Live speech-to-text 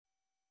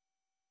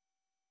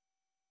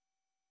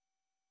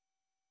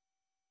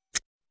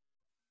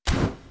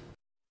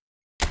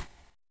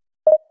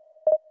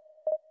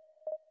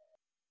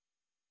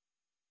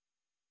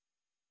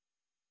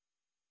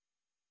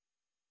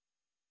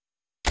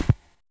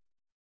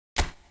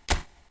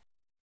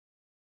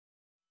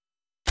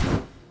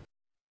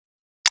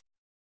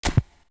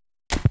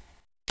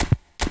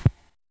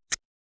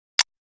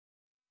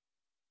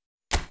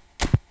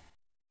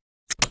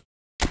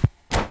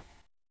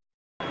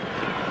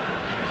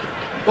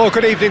Well,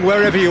 good evening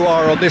wherever you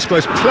are on this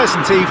most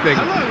pleasant evening.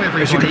 Hello,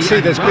 as you can see,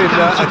 there's been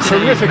a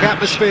terrific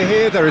atmosphere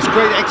here. There is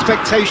great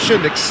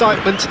expectation,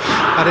 excitement,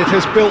 and it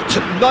has built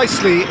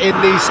nicely in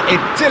these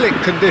idyllic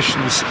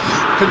conditions.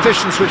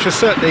 Conditions which are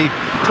certainly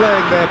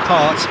playing their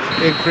part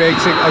in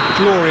creating a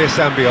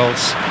glorious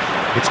ambience.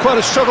 It's quite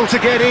a struggle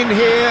to get in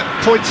here,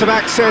 points of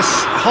access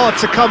hard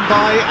to come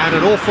by, and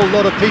an awful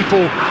lot of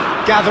people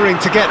gathering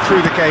to get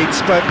through the gates,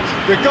 but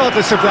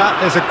regardless of that,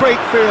 there's a great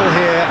feel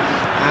here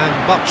and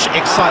much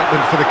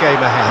excitement for the game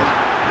ahead.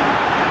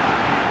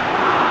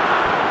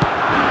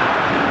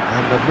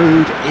 And the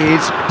mood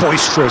is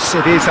boisterous.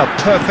 It is a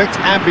perfect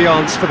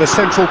ambience for the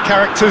central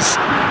characters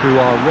who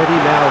are ready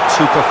now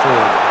to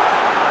perform.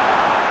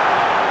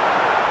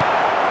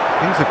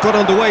 Things have got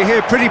underway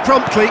here pretty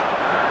promptly.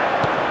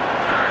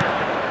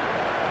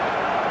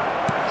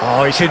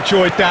 Oh, he's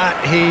enjoyed that.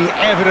 He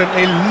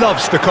evidently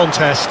loves the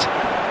contest.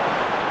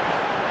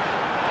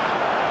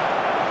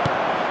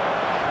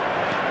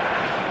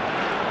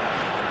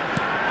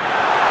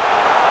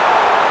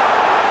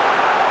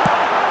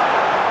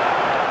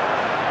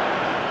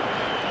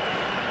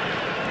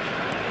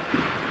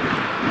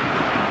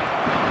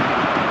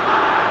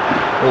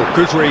 Oh,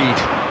 good read.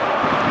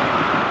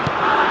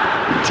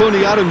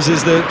 Tony Adams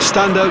is the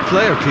standout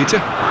player, Peter.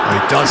 He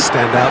does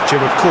stand out,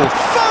 Jim, of course.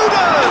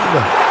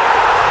 Foden!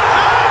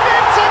 And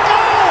it's a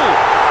goal!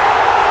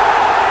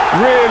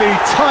 Really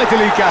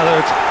tidily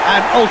gathered,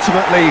 and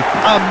ultimately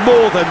a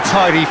more than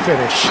tidy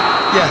finish.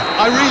 Yeah,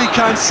 I really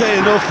can't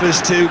say enough as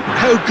to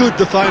how good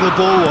the final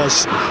ball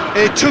was.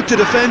 It took the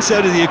defence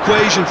out of the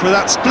equation for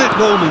that split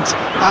moment,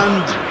 and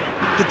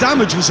the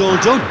damage was all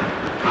done.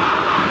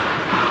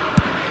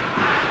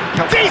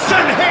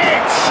 Decent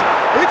hit!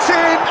 It's in,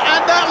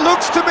 and that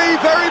looks to me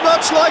very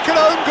much like an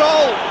own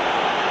goal.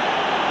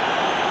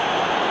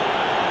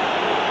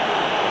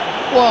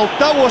 Well,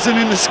 that wasn't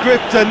in the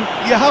script, and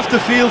you have to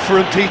feel for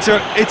him,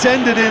 Peter. It's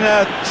ended in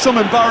some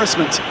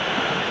embarrassment.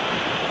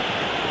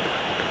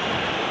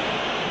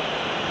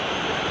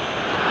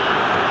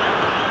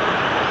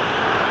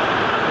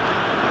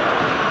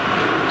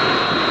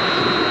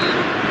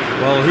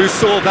 Well, who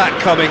saw that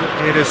coming?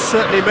 It has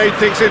certainly made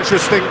things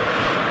interesting.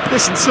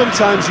 Listen,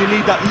 sometimes you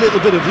need that little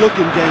bit of luck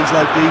in games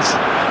like these.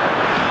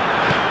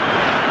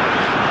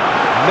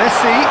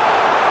 Messi.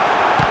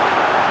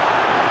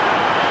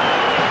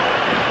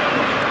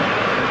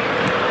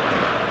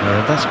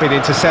 And that's been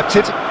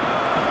intercepted.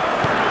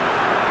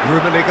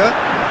 Rummenigge.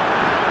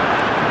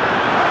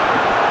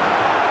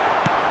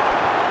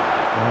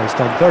 Oh, he's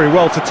done very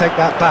well to take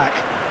that back.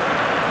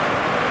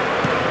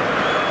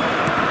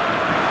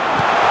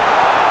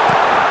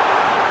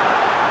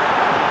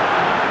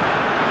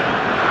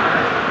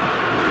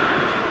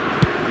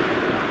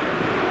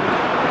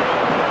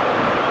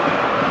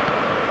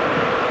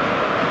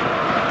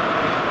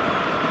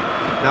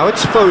 Now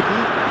it's Foden,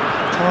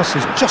 pass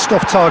is just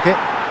off target,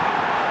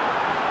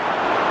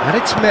 and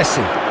it's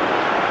Messi.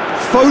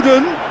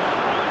 Foden,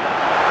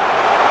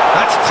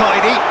 that's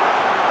tidy.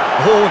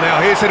 Oh,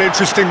 now here's an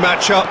interesting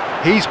matchup.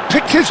 He's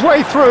picked his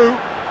way through,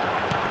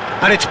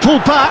 and it's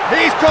pulled back.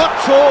 He's got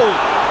Tool.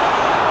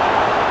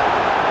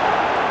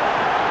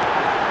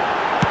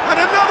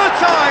 And another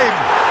time,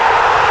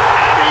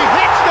 and he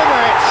hits the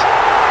net,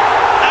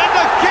 and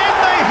again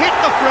they hit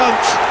the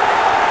front.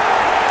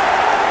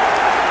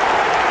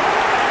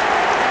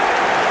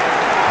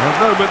 A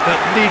moment that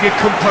needed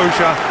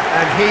composure,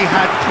 and he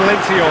had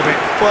plenty of it.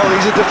 Well,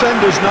 he's a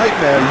defender's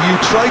nightmare. You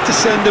try to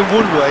send him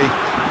one way,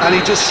 and he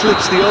just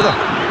slips the other.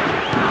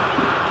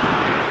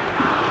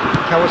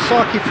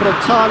 Kawasaki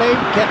Frontale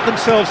get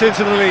themselves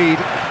into the lead.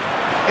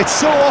 It's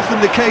so often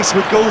the case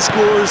with goal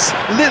scorers,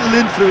 little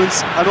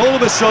influence, and all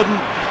of a sudden,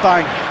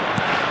 bang.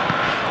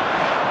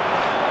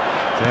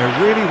 There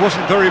really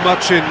wasn't very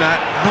much in that,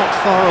 not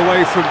far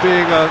away from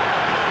being a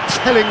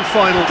telling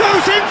final.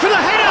 Goes in for the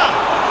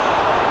header!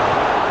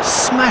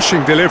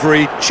 Smashing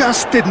delivery,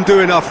 just didn't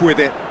do enough with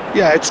it.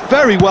 Yeah, it's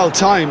very well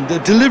timed. A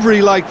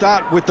delivery like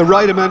that with the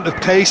right amount of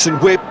pace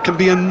and whip can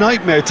be a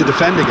nightmare to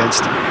defend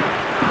against.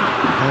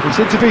 And he's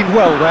intervened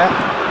well there.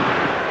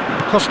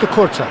 Costa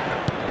Curta.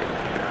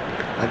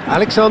 And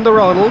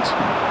Alexander-Arnold.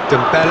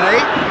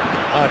 Dembele.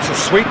 Oh, it's a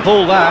sweet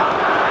ball, that.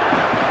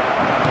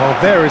 Oh,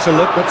 there is a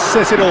look that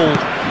says it all.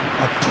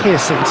 A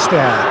piercing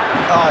stare.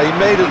 Ah, he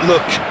made it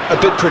look a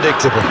bit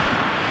predictable.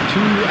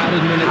 2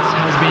 added minutes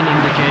has been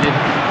indicated.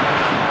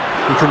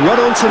 We can run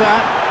on to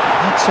that.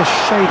 That's a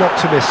shade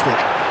optimistic.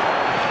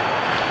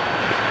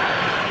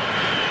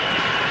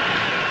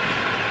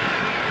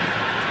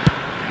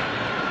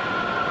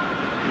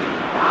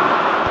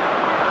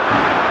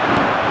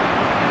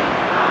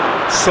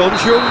 Son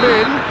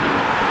Heung-min.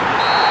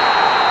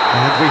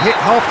 And we hit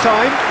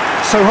half-time.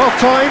 So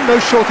half-time, no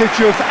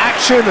shortage of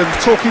action and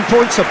talking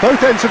points at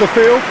both ends of the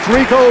field.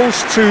 3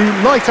 goals to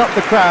light up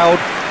the crowd.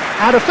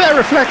 And a fair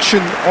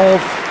reflection of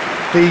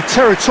the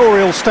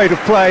territorial state of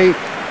play,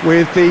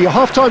 with the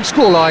half-time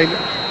scoreline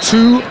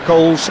 2-1.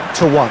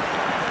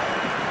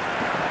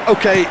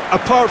 OK,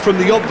 apart from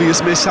the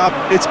obvious mishap,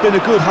 it's been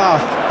a good half.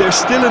 They're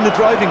still in the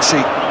driving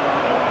seat.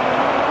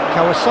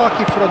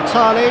 Kawasaki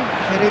Frontale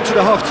head into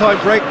the half-time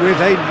break with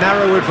a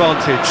narrow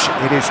advantage.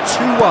 It is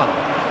 2-1.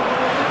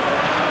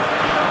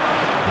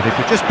 And if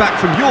you're just back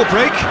from your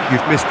break,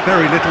 you've missed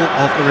very little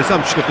of the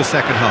resumption of the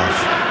second half.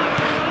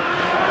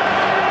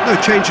 No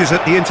changes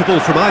at the interval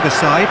from either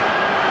side.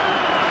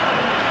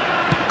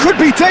 Could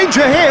be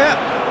danger here.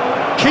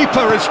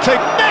 Keeper has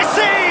taken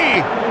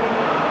Messi!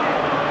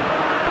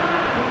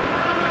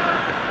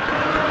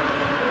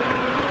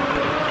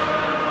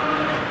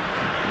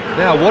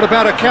 Now, what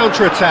about a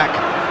counter-attack?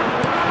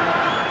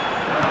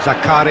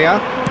 Zakaria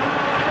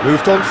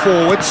moved on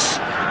forwards.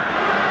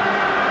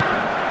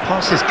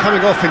 Passes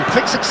coming off in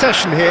quick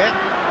succession here.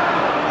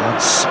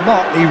 And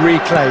smartly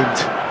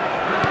reclaimed.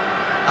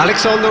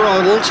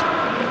 Alexander-Arnold.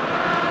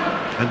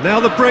 And now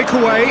the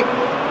breakaway.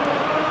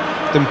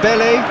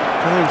 Dembele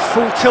going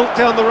full tilt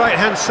down the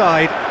right-hand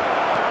side.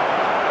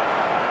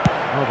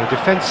 Well, the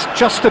defence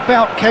just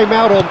about came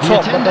out on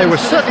top, but they were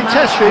certainly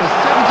tested.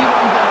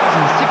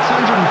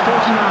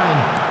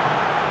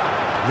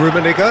 71,649.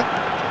 Rummenigge.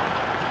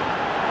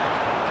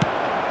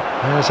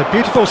 There's a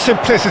beautiful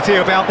simplicity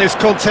about this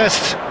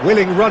contest.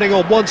 Willing running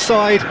on one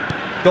side,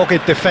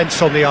 dogged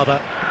defence on the other.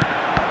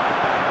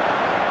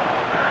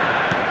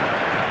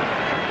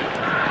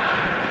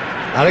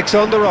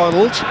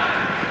 Alexander-Arnold.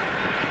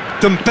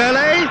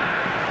 Dembele.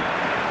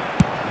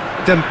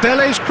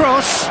 Dembele's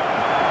cross.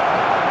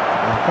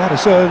 That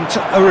has earned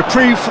a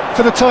reprieve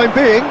for the time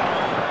being.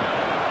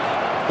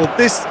 Well,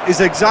 this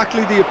is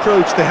exactly the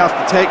approach they have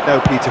to take now,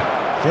 Peter.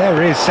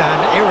 There is an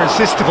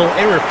irresistible,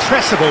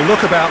 irrepressible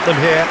look about them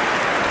here.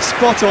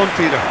 Spot on,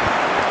 Peter.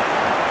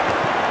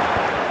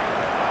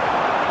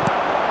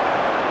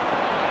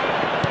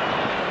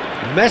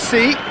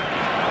 Messi.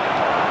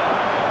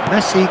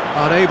 Messi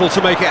unable to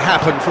make it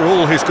happen for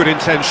all his good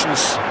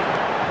intentions.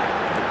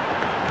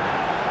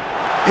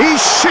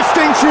 He's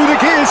shifting through the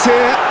gears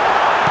here.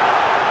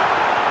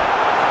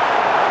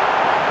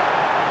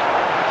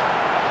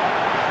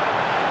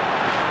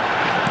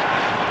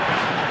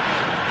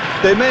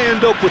 They may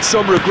end up with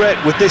some regret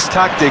with this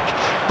tactic,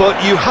 but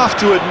you have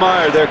to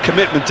admire their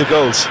commitment to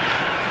goals.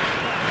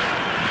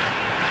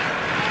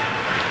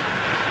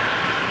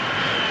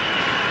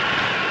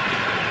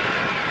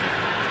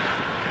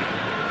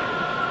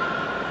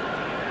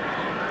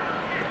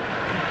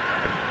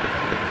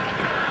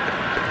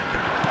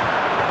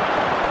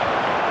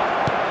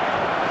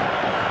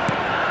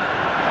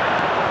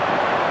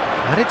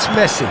 And it's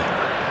Messi.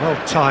 Well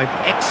timed,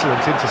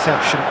 excellent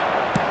interception.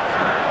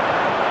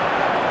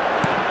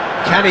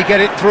 Can he get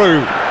it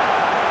through?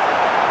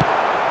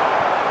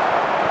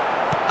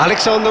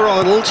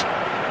 Alexander-Arnold.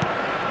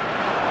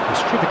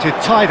 Distributed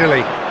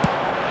tidily.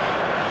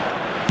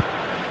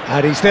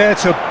 And he's there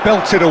to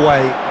belt it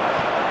away.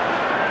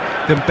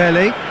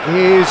 Dembele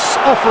is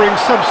offering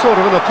some sort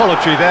of an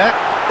apology there.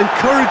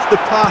 Encouraged the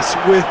pass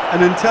with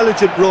an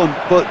intelligent run,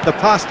 but the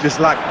pass just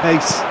lacked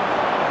pace.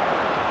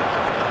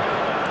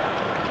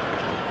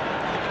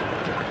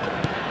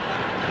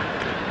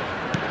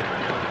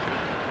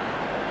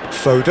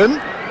 Foden.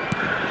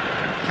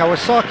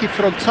 Kawasaki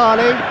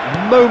Frontale,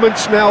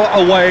 moments now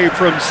away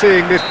from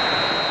seeing this.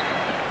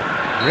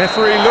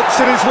 Referee looks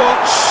at his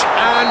watch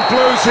and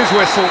blows his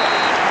whistle.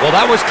 Well,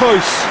 that was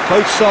close.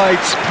 Both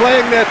sides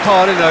playing their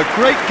part in a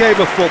great game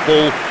of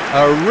football.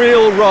 A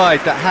real ride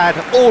that had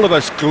all of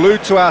us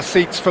glued to our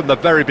seats from the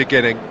very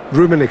beginning.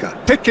 Rummenigge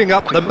picking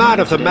up the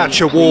Man of the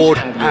Match award,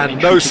 and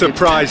no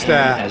surprise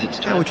there.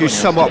 How would you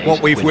sum up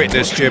what we've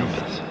witnessed, Jim?